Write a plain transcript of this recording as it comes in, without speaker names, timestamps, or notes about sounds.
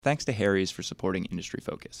Thanks to Harry's for supporting Industry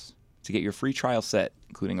Focus. To get your free trial set,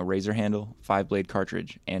 including a razor handle, 5-blade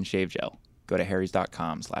cartridge, and shave gel, go to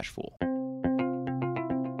harrys.com/fool.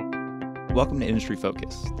 Welcome to Industry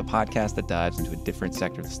Focus, the podcast that dives into a different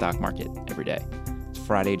sector of the stock market every day. It's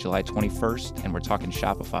Friday, July 21st, and we're talking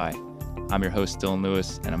Shopify. I'm your host, Dylan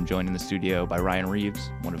Lewis, and I'm joined in the studio by Ryan Reeves,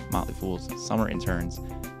 one of Motley Fool's summer interns,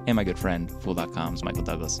 and my good friend, Fool.com's Michael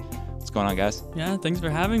Douglas. What's going on, guys? Yeah, thanks for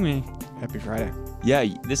having me. Happy Friday. Yeah,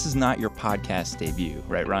 this is not your podcast debut,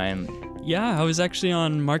 right, Ryan? Yeah, I was actually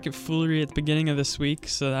on Market Foolery at the beginning of this week,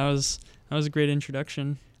 so that was a great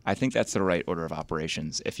introduction. I think that's the right order of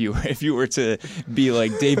operations. If you were to be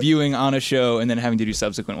like debuting on a show and then having to do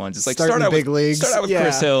subsequent ones, it's like start out with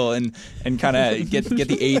Chris Hill and kind of get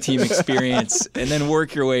the A-team experience and then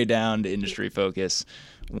work your way down to Industry Focus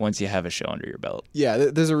once you have a show under your belt. Yeah,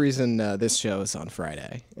 there's a reason this show is on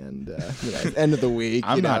Friday and end of the week.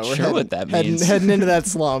 I'm not sure what that means. Heading into that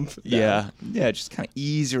slump. Yeah, just kind of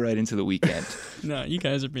ease you right into the weekend. No, you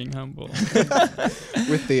guys are being humble.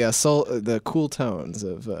 With the cool tones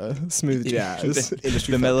of smooth jazz,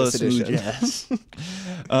 the mellow smooth jazz.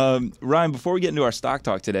 Ryan, before we get into our stock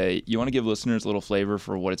talk today, you want to give listeners a little flavor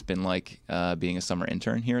for what it's been like being a summer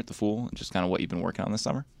intern here at The Fool, and just kind of what you've been working on this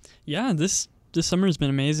summer? Yeah, this summer has been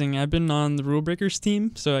amazing. I've been on the Rule Breakers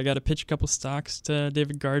team, so I got to pitch a couple stocks to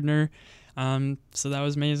David Gardner. So that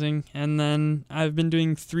was amazing. And then I've been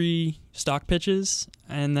doing 3 stock pitches,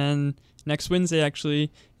 and then next Wednesday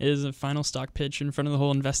actually is a final stock pitch in front of the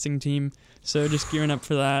whole investing team. So just gearing up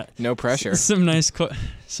for that. No pressure. Some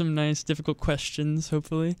nice difficult questions,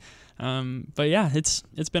 hopefully. But yeah, it's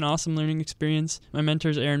been awesome learning experience. My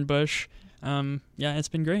mentor's Aaron Bush. It's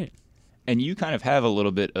been great. And you kind of have a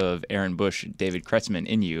little bit of Aaron Bush, David Kretzmann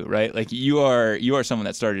in you, right? Like you are someone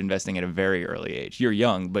that started investing at a very early age. You're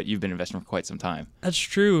young, but you've been investing for quite some time. That's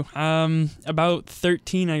true. About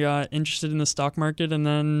 13, I got interested in the stock market, and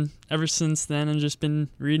then ever since then, I've just been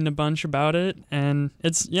reading a bunch about it. And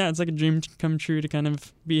it's like a dream come true to kind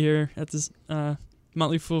of be here at this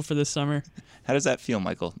Motley Fool for this summer. How does that feel,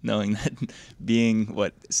 Michael, knowing that being,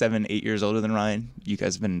 7-8 years older than Ryan, you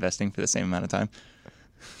guys have been investing for the same amount of time?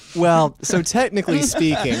 Well, so technically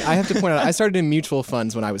speaking, I have to point out I started in mutual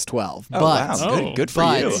funds when I was 12. Good for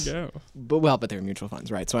you. But they were mutual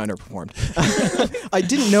funds, right? So I underperformed. I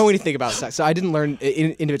didn't know anything about stock, so I didn't learn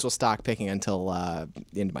individual stock picking until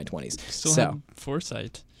into my 20s. Still had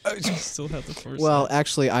foresight. Still had the foresight. Well,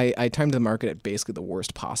 actually, I timed the market at basically the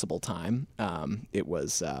worst possible time. It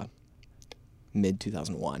was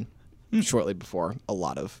mid-2001, shortly before a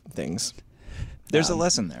lot of things. There's a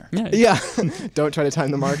lesson there. Yeah. Don't try to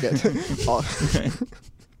time the market.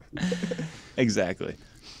 Exactly.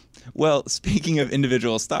 Well, speaking of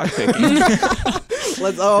individual stock picking. I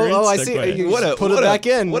see. Put it back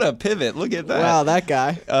in. What a pivot. Look at that. Wow, that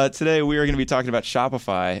guy. Today we are going to be talking about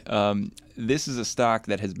Shopify. This is a stock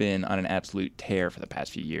that has been on an absolute tear for the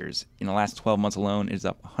past few years. In the last 12 months alone, it is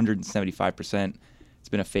up 175%. It's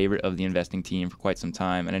been a favorite of the investing team for quite some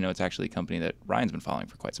time, and I know it's actually a company that Ryan's been following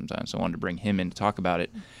for quite some time, so I wanted to bring him in to talk about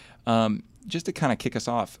it. Just to kind of kick us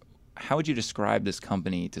off, how would you describe this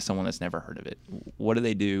company to someone that's never heard of it? What do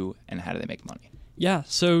they do, and how do they make money? Yeah,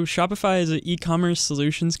 so Shopify is an e-commerce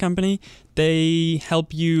solutions company. They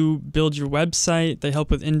help you build your website. They help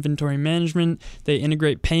with inventory management. They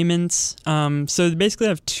integrate payments. So they basically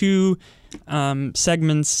have 2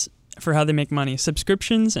 segments for how they make money: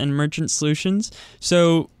 subscriptions and merchant solutions.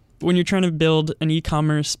 So when you're trying to build an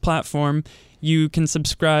e-commerce platform, you can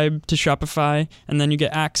subscribe to Shopify and then you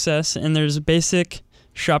get access, and there's basic,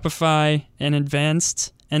 Shopify, and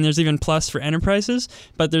advanced, and there's even plus for enterprises.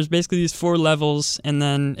 But there's basically these 4 levels, and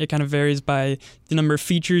then it kind of varies by the number of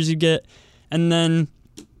features you get. And then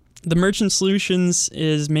the merchant solutions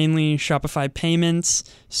is mainly Shopify payments.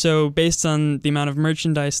 So based on the amount of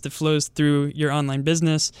merchandise that flows through your online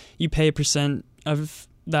business, you pay a % of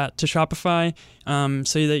that to Shopify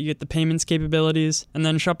so that you get the payments capabilities. And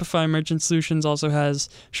then Shopify Merchant Solutions also has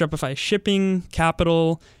Shopify Shipping,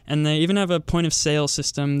 Capital, and they even have a point of sale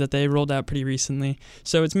system that they rolled out pretty recently.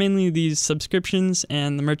 So it's mainly these subscriptions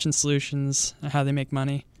and the merchant solutions, how they make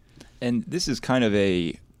money. And this is kind of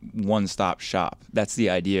a one-stop shop. That's the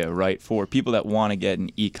idea, right? For people that want to get an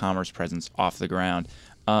e-commerce presence off the ground.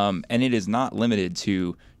 And it is not limited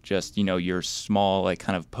to just, your small,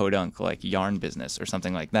 kind of podunk, yarn business or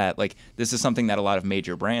something like that. This is something that a lot of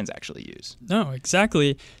major brands actually use. No,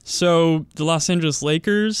 exactly. So the Los Angeles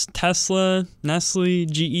Lakers, Tesla, Nestle,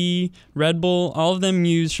 GE, Red Bull, all of them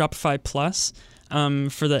use Shopify Plus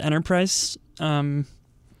for the enterprise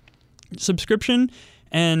subscription.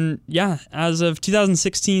 And yeah, as of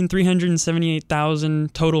 2016,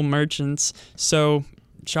 378,000 total merchants. So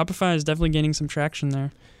Shopify is definitely gaining some traction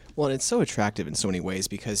there. Well, and it's so attractive in so many ways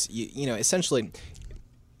because you know, essentially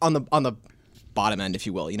on the bottom end, if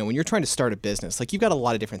you will, you know, when you're trying to start a business, like you've got a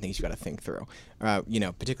lot of different things you got to think through. You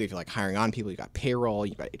know, particularly if you're like hiring on people, you've got payroll,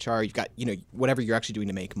 you've got HR, you've got, you know, whatever you're actually doing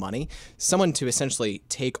to make money. Someone to essentially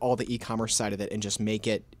take all the e-commerce side of it and just make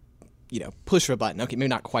it, you know, push of a button. Okay, maybe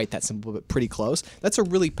not quite that simple, but pretty close. That's a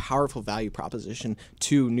really powerful value proposition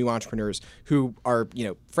to new entrepreneurs who are, you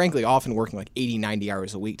know, frankly, often working like 80, 90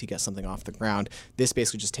 hours a week to get something off the ground. This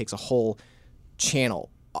basically just takes a whole channel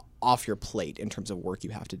off your plate in terms of work you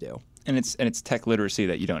have to do. And it's tech literacy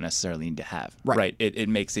that you don't necessarily need to have. Right. It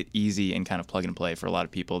makes it easy and kind of plug and play for a lot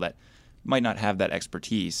of people that might not have that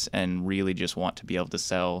expertise and really just want to be able to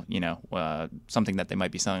sell, you know, something that they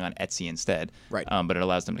might be selling on Etsy instead. Right. But it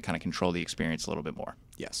allows them to kind of control the experience a little bit more.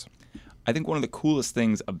 Yes. I think one of the coolest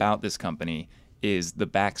things about this company is the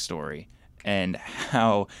backstory and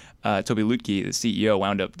how Tobi Lutke, the CEO,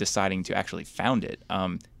 wound up deciding to actually found it.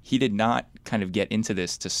 He did not kind of get into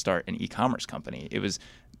this to start an e-commerce company. It was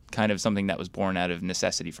kind of something that was born out of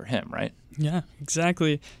necessity for him, right? Yeah,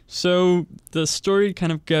 exactly. So the story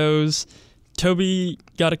kind of goes, Tobi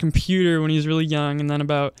got a computer when he was really young, and then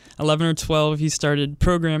about 11 or 12, he started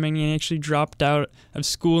programming, and he actually dropped out of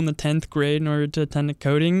school in the 10th grade in order to attend a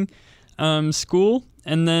coding school.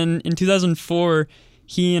 And then in 2004,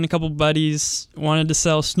 he and a couple buddies wanted to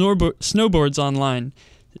sell snowboards online,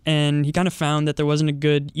 and he kind of found that there wasn't a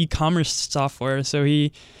good e-commerce software, so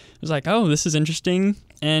he was like, oh, this is interesting.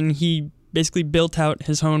 And he basically built out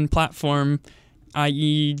his own platform,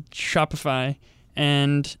 i.e. Shopify.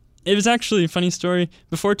 And it was actually a funny story.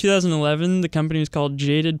 Before 2011, the company was called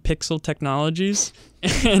Jaded Pixel Technologies.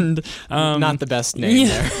 And not the best name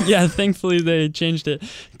there. Yeah, thankfully they changed it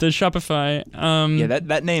to Shopify. Yeah,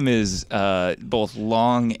 that name is both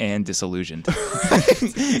long and disillusioned.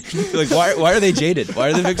 Like, why are they jaded? Why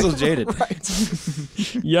are the pixels jaded?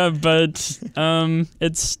 Right. Yeah, but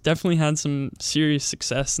it's definitely had some serious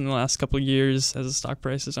success in the last couple of years as the stock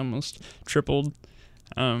price has almost tripled.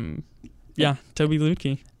 Yeah, Tobi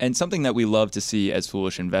Lutke. And something that we love to see as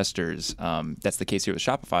foolish investors, that's the case here with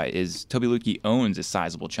Shopify, is Tobi Lutke owns a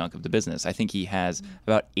sizable chunk of the business. I think he has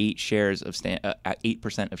about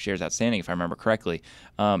 8% of shares outstanding, if I remember correctly.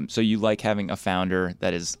 So you like having a founder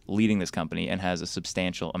that is leading this company and has a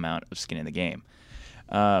substantial amount of skin in the game.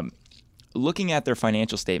 Looking at their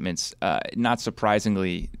financial statements, not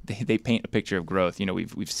surprisingly, they paint a picture of growth. You know,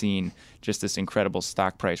 we've seen just this incredible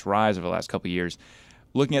stock price rise over the last couple of years.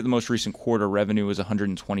 Looking at the most recent quarter, revenue was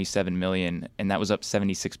 $127 million, and that was up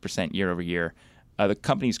 76% year over year. The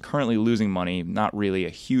company's currently losing money, not really a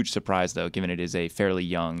huge surprise, though, given it is a fairly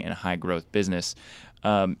young and high-growth business.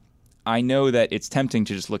 I know that it's tempting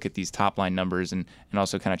to just look at these top-line numbers and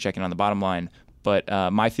also kind of check in on the bottom line, but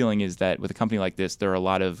my feeling is that with a company like this, there are a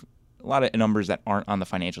lot of numbers that aren't on the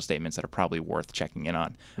financial statements that are probably worth checking in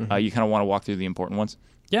on. Mm-hmm. You kind of want to walk through the important ones?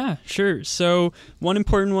 Yeah, sure. So one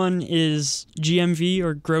important one is GMV,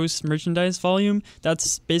 or gross merchandise volume.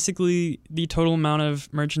 That's basically the total amount of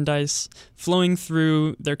merchandise flowing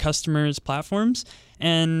through their customers' platforms.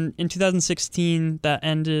 And in 2016, that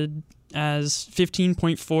ended as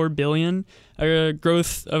 $15.4 billion, a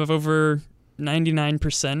growth of over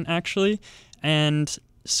 99% actually. And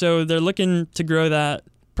so they're looking to grow that.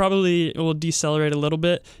 Probably it will decelerate a little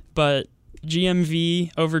bit, but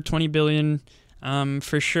GMV over 20 billion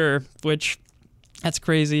for sure, which that's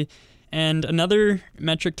crazy. And another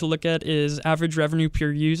metric to look at is average revenue per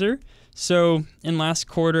user. So in last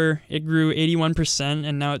quarter, it grew 81%,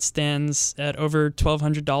 and now it stands at over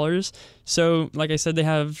 $1,200. So like I said, they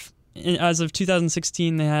have, as of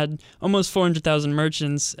 2016, they had almost 400,000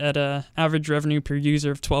 merchants at a average revenue per user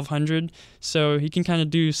of $1,200. So you can kind of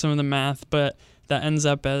do some of the math, but that ends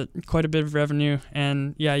up at quite a bit of revenue.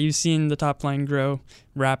 And yeah, you've seen the top line grow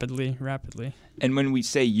rapidly. And when we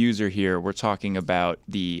say user here, we're talking about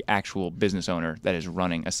the actual business owner that is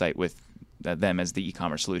running a site with them as the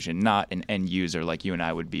e-commerce solution, not an end user like you and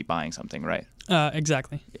I would be buying something, right?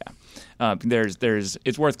 Exactly. Yeah.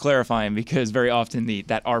 It's worth clarifying because very often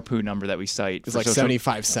that ARPU number that we cite is like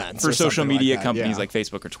 75 cents for social media like companies yeah. like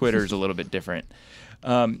Facebook or Twitter is a little bit different.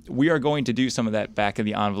 We are going to do some of that back of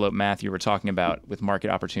the envelope math you were talking about with market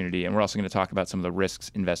opportunity, and we're also going to talk about some of the risks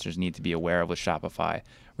investors need to be aware of with Shopify.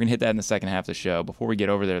 We're going to hit that in the second half of the show. Before we get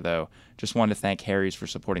over there, though, just wanted to thank Harry's for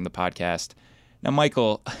supporting the podcast. Now,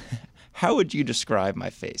 Michael, how would you describe my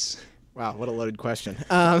face? Wow, what a loaded question.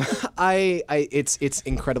 It's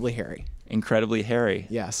incredibly hairy. Incredibly hairy.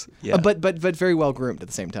 Yes. Yeah. But very well groomed at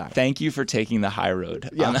the same time. Thank you for taking the high road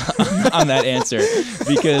Yeah. on that answer,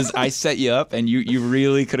 because I set you up and you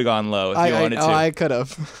really could have gone low if you wanted to. I could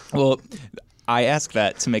have. Well, I ask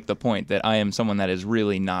that to make the point that I am someone that is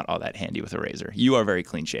really not all that handy with a razor. You are very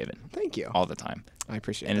clean shaven. Thank you. All the time. I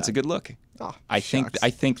appreciate and that. it's a good look. Oh, I shucks.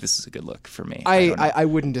 think this is a good look for me. I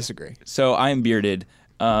wouldn't disagree. So I am bearded.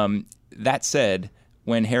 That said,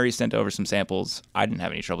 when Harry sent over some samples, I didn't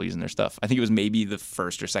have any trouble using their stuff. I think it was maybe the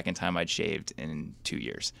first or second time I'd shaved in 2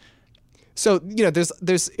 years. So, you know,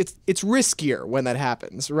 it's riskier when that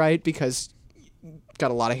happens, right? Because you've got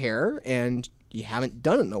a lot of hair and you haven't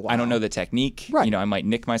done it in a while. I don't know the technique. Right. You know, I might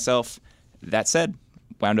nick myself. That said,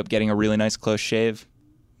 wound up getting a really nice close shave,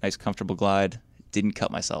 nice comfortable glide. Didn't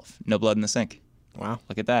cut myself. No blood in the sink. Wow.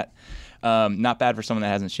 Look at that. Not bad for someone that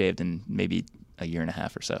hasn't shaved in maybe a year and a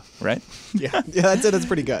half or so, right? Yeah, that's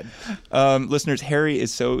pretty good. Listeners,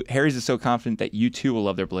 Harry's is so confident that you too will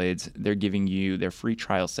love their blades. They're giving you their free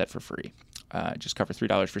trial set for free. Just cover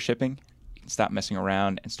 $3 for shipping. You can stop messing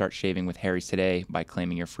around and start shaving with Harry's today by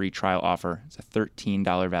claiming your free trial offer. It's a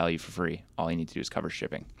 $13 value for free. All you need to do is cover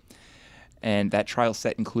shipping. And that trial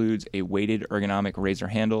set includes a weighted ergonomic razor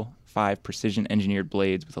handle, 5 precision-engineered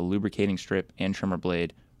blades with a lubricating strip and trimmer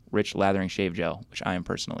blade, rich lathering shave gel, which I am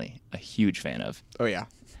personally a huge fan of. Oh, yeah.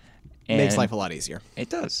 And Makes life a lot easier. It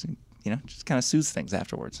does. You know, just kind of soothes things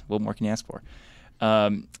afterwards. What more can you ask for?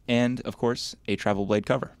 And, of course, a travel blade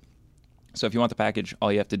cover. So if you want the package, all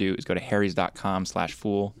you have to do is go to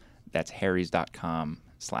harrys.com/fool. That's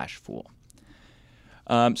harrys.com/fool.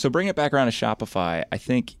 So bring it back around to Shopify. I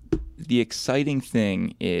think the exciting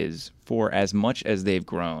thing is, for as much as they've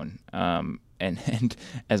grown, and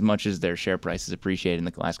as much as their share price has appreciated in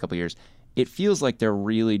the last couple of years, it feels like they're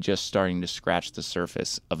really just starting to scratch the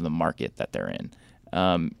surface of the market that they're in.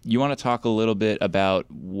 You want to talk a little bit about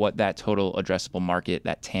what that total addressable market,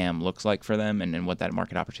 that TAM, looks like for them, and what that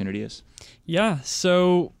market opportunity is? Yeah,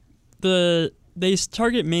 so they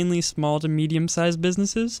target mainly small to medium-sized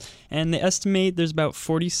businesses, and they estimate there's about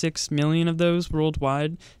 46 million of those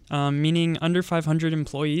worldwide, meaning under 500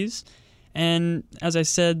 employees. And as I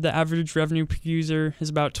said, the average revenue per user is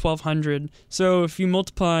about $1,200. So if you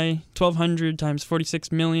multiply 1,200 times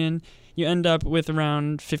 46 million, you end up with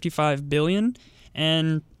around 55 billion.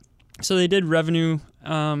 And so they did revenue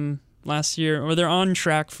last year, or they're on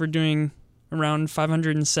track for doing around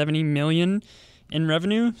 570 million in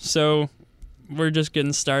revenue. So we're just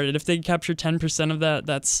getting started. If they capture 10% of that,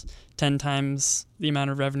 that's 10 times the amount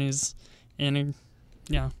of revenues. And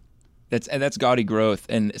yeah. That's gaudy growth.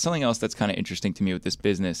 And something else that's kind of interesting to me with this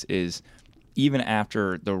business is, even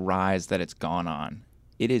after the rise that it's gone on,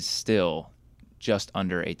 it is still just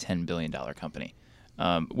under a $10 billion company,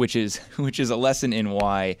 which is a lesson in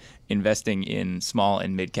why investing in small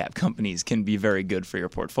and mid-cap companies can be very good for your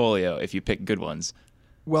portfolio if you pick good ones.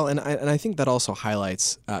 Well, and I think that also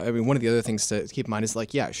highlights, one of the other things to keep in mind is,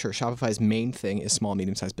 like, yeah, sure, Shopify's main thing is small,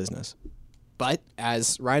 medium-sized business. But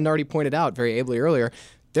as Ryan already pointed out very ably earlier,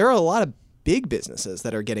 there are a lot of big businesses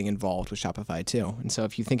that are getting involved with Shopify too. And so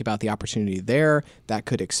if you think about the opportunity there, that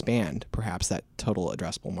could expand perhaps that total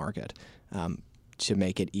addressable market to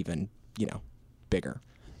make it even, bigger.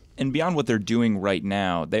 And beyond what they're doing right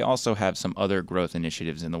now, they also have some other growth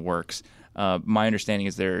initiatives in the works. My understanding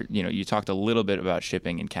is you talked a little bit about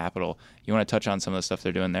shipping and capital. You want to touch on some of the stuff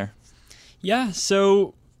they're doing there? Yeah,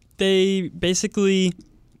 so they basically,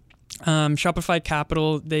 Shopify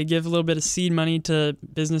Capital, they give a little bit of seed money to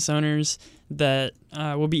business owners that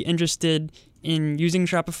will be interested in using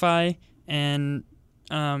Shopify and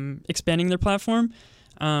expanding their platform.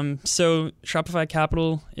 So Shopify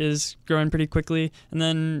Capital is growing pretty quickly. And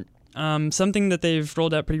then something that they've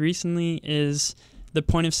rolled out pretty recently is the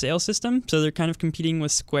point of sale system. So they're kind of competing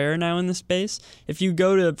with Square now in this space. If you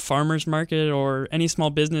go to farmers market or any small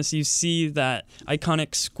business, you see that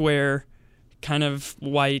iconic Square kind of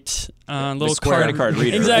white little card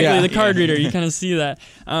reader. Exactly, Yeah. the card reader. You kind of see that.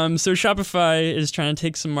 So Shopify is trying to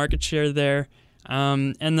take some market share there.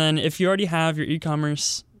 And then if you already have your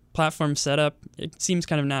e-commerce platform set up, it seems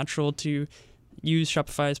kind of natural to use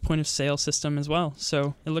Shopify's point of sale system as well.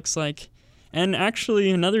 So it looks like, and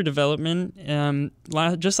actually another development,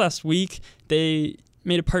 just last week, they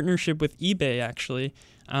made a partnership with eBay actually.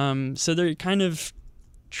 So they're kind of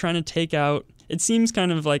trying to take out, it seems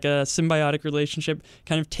kind of like a symbiotic relationship,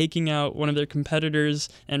 kind of taking out one of their competitors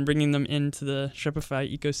and bringing them into the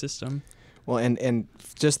Shopify ecosystem. Well, and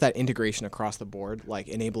just that integration across the board, like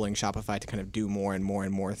enabling Shopify to kind of do more and more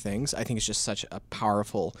and more things, I think is just such a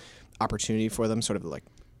powerful opportunity for them, sort of like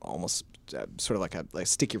almost sort of like a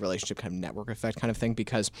sticky relationship kind of network effect kind of thing.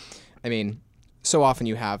 Because, I mean, so often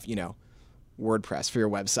you have, WordPress for your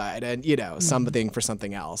website and, something for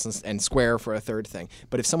something else and Square for a third thing.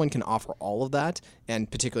 But if someone can offer all of that, and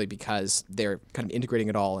particularly because they're kind of integrating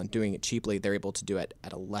it all and doing it cheaply, they're able to do it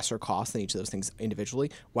at a lesser cost than each of those things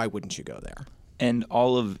individually, why wouldn't you go there? And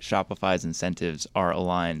all of Shopify's incentives are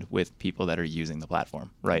aligned with people that are using the platform,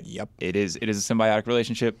 right? Yep. It is a symbiotic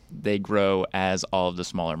relationship. They grow as all of the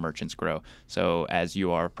smaller merchants grow. So as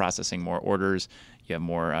you are processing more orders, you have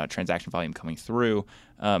more transaction volume coming through.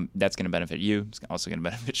 That's going to benefit you. It's also going to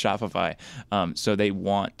benefit Shopify. So they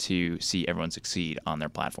want to see everyone succeed on their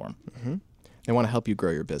platform. Mm-hmm. They want to help you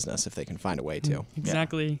grow your business if they can find a way to.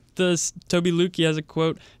 Exactly. Toby Lukey has a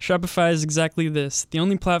quote, "Shopify is exactly this, the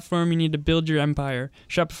only platform you need to build your empire.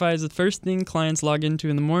 Shopify is the first thing clients log into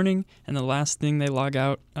in the morning and the last thing they log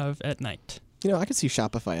out of at night." I could see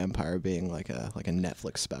Shopify Empire being like a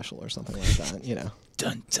Netflix special or something like that,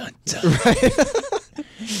 Dun, dun, dun.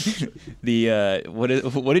 Right.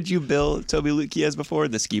 What did you bill Toby Lukey as before?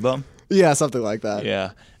 The ski bum? Yeah, something like that.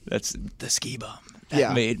 Yeah, that's the ski bum.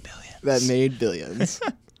 That made billions. That made billions.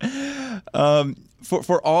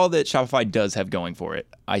 For all that Shopify does have going for it,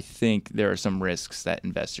 I think there are some risks that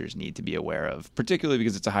investors need to be aware of, particularly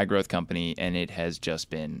because it's a high growth company and it has just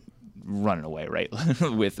been running away, right,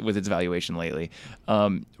 with its valuation lately.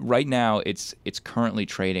 Right now, it's currently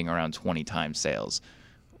trading around 20 times sales,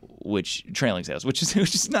 trailing sales, which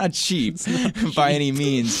is not cheap by any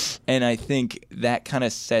means. And I think that kind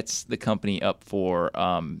of sets the company up for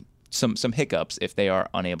some hiccups if they are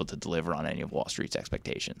unable to deliver on any of Wall Street's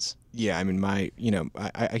expectations. Yeah, I mean, I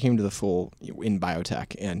came to the full in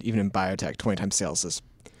biotech, and even in biotech, 20 times sales is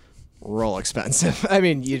real expensive. I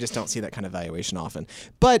mean, you just don't see that kind of valuation often.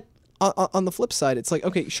 But on the flip side, it's like,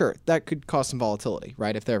 okay, sure, that could cause some volatility,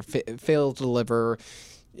 right? If they're fail to deliver,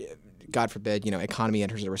 God forbid, economy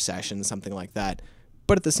enters a recession, something like that.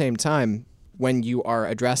 But at the same time, when you are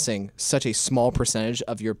addressing such a small percentage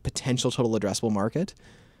of your potential total addressable market,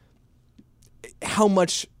 how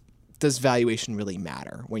much does valuation really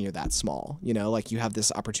matter when you're that small? Like you have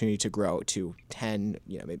this opportunity to grow to 10,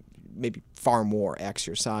 maybe far more X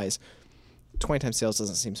your size. 20 times sales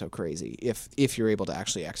doesn't seem so crazy if you're able to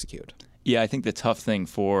actually execute. Yeah, I think the tough thing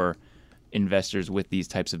for investors with these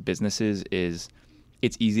types of businesses is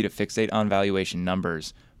it's easy to fixate on valuation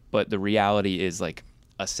numbers, but the reality is like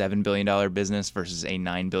a $7 billion business versus a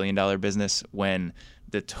 $9 billion business when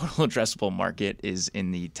the total addressable market is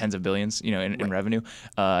in the tens of billions, in revenue.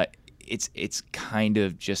 It's kind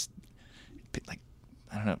of just like,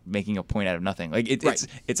 I don't know, making a point out of nothing. Like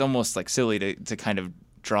it's almost like silly to kind of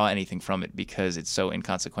draw anything from it because it's so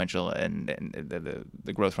inconsequential and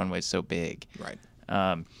the growth runway is so big. Right.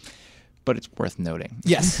 But it's worth noting.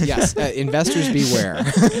 Yes. Investors beware.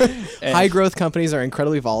 High growth companies are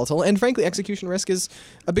incredibly volatile, and frankly, execution risk is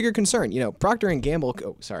a bigger concern. Procter and Gamble,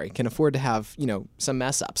 can afford to have some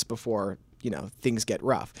mess ups before things get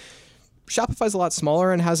rough. Shopify's a lot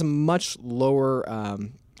smaller and has a much lower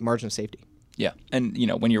margin of safety. Yeah, and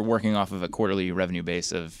when you're working off of a quarterly revenue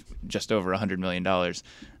base of just over $100 million,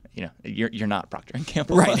 you're not Procter and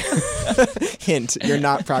Gamble, right? Hint: you're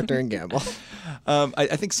not Procter and Gamble.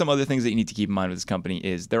 I think some other things that you need to keep in mind with this company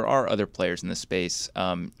is there are other players in the space,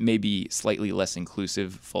 maybe slightly less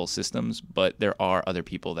inclusive full systems, but there are other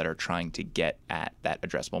people that are trying to get at that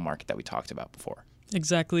addressable market that we talked about before.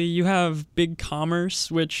 Exactly. You have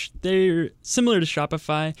BigCommerce, which they're similar to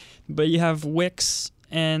Shopify, but you have Wix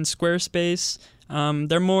and Squarespace.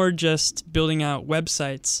 They're more just building out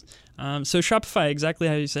websites. So Shopify, exactly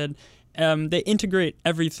how you said, they integrate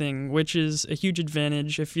everything, which is a huge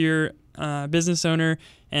advantage. If you're a business owner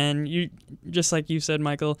and you, just like you said,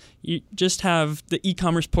 Michael, you just have the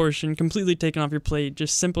e-commerce portion completely taken off your plate,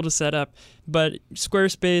 just simple to set up. But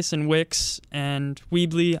Squarespace and Wix and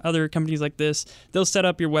Weebly, other companies like this, they'll set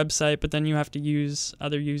up your website, but then you have to use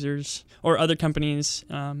other users or other companies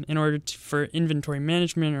in order for inventory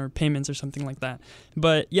management or payments or something like that.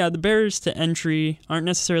 But yeah, the barriers to entry aren't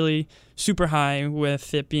necessarily super high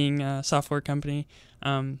with it being a software company.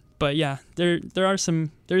 But yeah, there is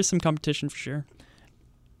some competition for sure.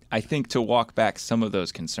 I think to walk back some of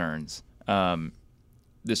those concerns,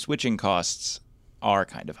 the switching costs are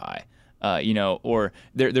kind of high, or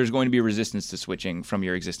there's going to be a resistance to switching from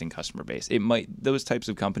your existing customer base. Those types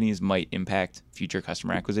of companies might impact future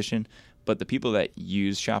customer acquisition, but the people that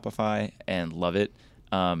use Shopify and love it,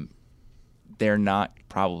 they're not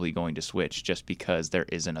probably going to switch just because there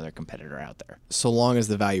is another competitor out there. So long as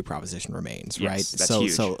the value proposition remains, yes, right? That's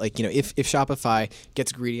huge. So if Shopify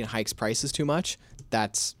gets greedy and hikes prices too much,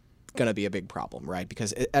 that's going to be a big problem, right?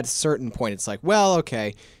 Because at a certain point, it's like, well,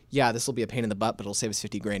 okay, yeah, this will be a pain in the butt, but it'll save us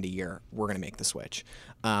 $50,000 a year. We're going to make the switch.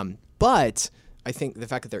 But I think the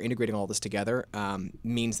fact that they're integrating all this together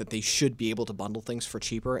means that they should be able to bundle things for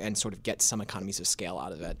cheaper and sort of get some economies of scale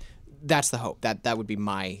out of it. That's the hope. That would be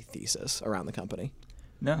my thesis around the company.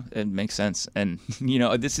 No, it makes sense. And, you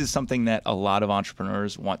know, this is something that a lot of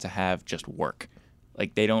entrepreneurs want to have just work.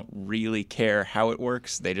 Like, they don't really care how it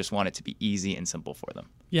works. They just want it to be easy and simple for them.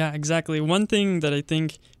 Yeah, exactly. One thing that I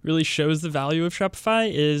think really shows the value of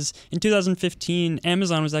Shopify is in 2015,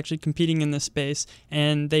 Amazon was actually competing in this space,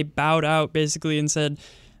 and they bowed out basically and said,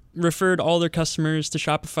 referred all their customers to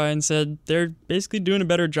Shopify and said they're basically doing a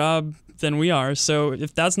better job than we are. So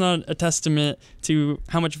if that's not a testament to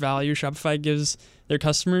how much value Shopify gives their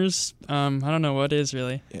customers, I don't know what is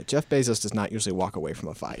really. Yeah, Jeff Bezos does not usually walk away from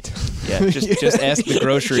a fight. Yeah, just ask the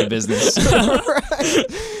grocery business.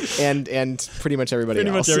 Right. And pretty much everybody else.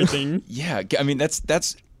 Pretty much everything. Yeah, I mean,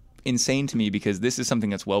 that's insane to me because this is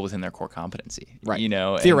something that's well within their core competency. Right. You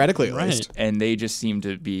know, theoretically at right. least. And they just seem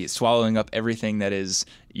to be swallowing up everything that is,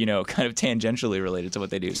 you know, kind of tangentially related to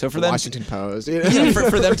what they do. So for them, Washington Post. yeah,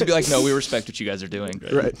 for them to be like, no, we respect what you guys are doing.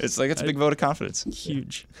 Right. It's like, it's a big vote of confidence.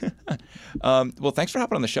 Huge. Well, thanks for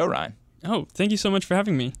hopping on the show, Ryan. Oh, thank you so much for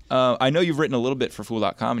having me. I know you've written a little bit for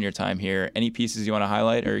Fool.com in your time here. Any pieces you want to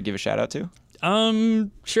highlight or give a shout out to?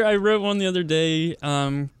 Sure. I wrote one the other day,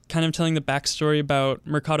 kind of telling the backstory about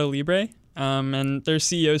Mercado Libre. And their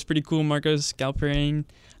CEO is pretty cool, Marcos Galperin,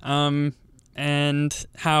 and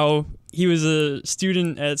how he was a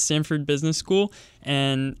student at Stanford Business School,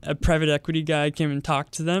 and a private equity guy came and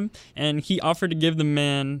talked to them, and he offered to give the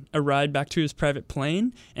man a ride back to his private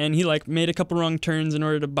plane, and he made a couple wrong turns in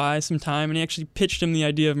order to buy some time, and he actually pitched him the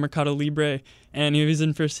idea of Mercado Libre, and he was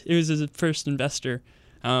his first investor.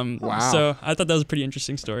 Wow. So I thought that was a pretty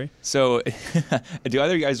interesting story. So do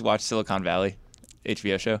either of you guys watch Silicon Valley?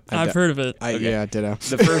 HBO show? I've heard of it. Yeah, ditto.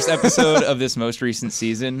 The first episode of this most recent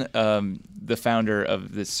season, the founder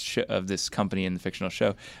of this company in the fictional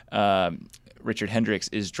show, Richard Hendricks,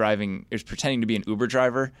 is pretending to be an Uber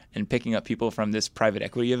driver and picking up people from this private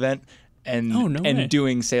equity event and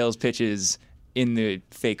doing sales pitches in the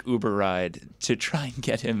fake Uber ride to try and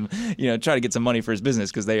get him, try to get some money for his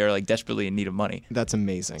business because they are like desperately in need of money. That's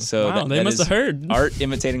amazing. So wow, they must have heard. Art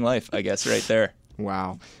imitating life, I guess, right there.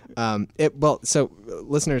 Wow. So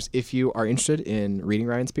listeners, if you are interested in reading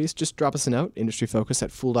Ryan's piece, just drop us a note,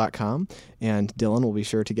 industryfocus@fool.com, and Dylan will be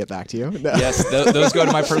sure to get back to you. Yes, those go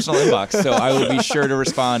to my personal inbox, so I will be sure to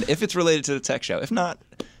respond if it's related to the tech show. If not,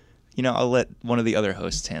 I'll let one of the other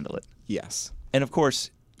hosts handle it. Yes. And of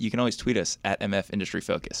course, you can always tweet us at MF Industry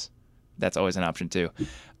Focus. That's always an option too.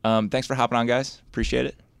 Thanks for hopping on, guys. Appreciate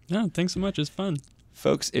it. Yeah, thanks so much. It's fun.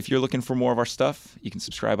 Folks, if you're looking for more of our stuff, you can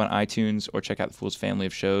subscribe on iTunes or check out the Fool's family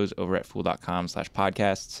of shows over at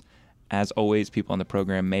fool.com/podcasts. As always, people on the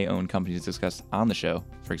program may own companies discussed on the show.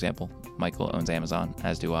 For example, Michael owns Amazon,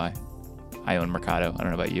 as do I. I own Mercado. I don't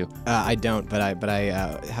know about you. I don't, but I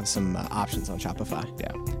have some options on Shopify.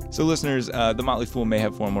 Yeah. So listeners, the Motley Fool may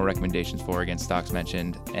have formal recommendations for or against stocks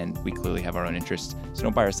mentioned, and we clearly have our own interests, so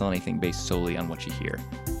don't buy or sell anything based solely on what you hear.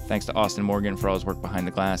 Thanks to Austin Morgan for all his work behind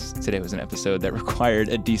the glass. Today was an episode that required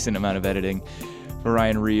a decent amount of editing. For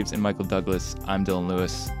Ryan Reeves and Michael Douglas, I'm Dylan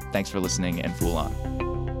Lewis. Thanks for listening, and Fool on.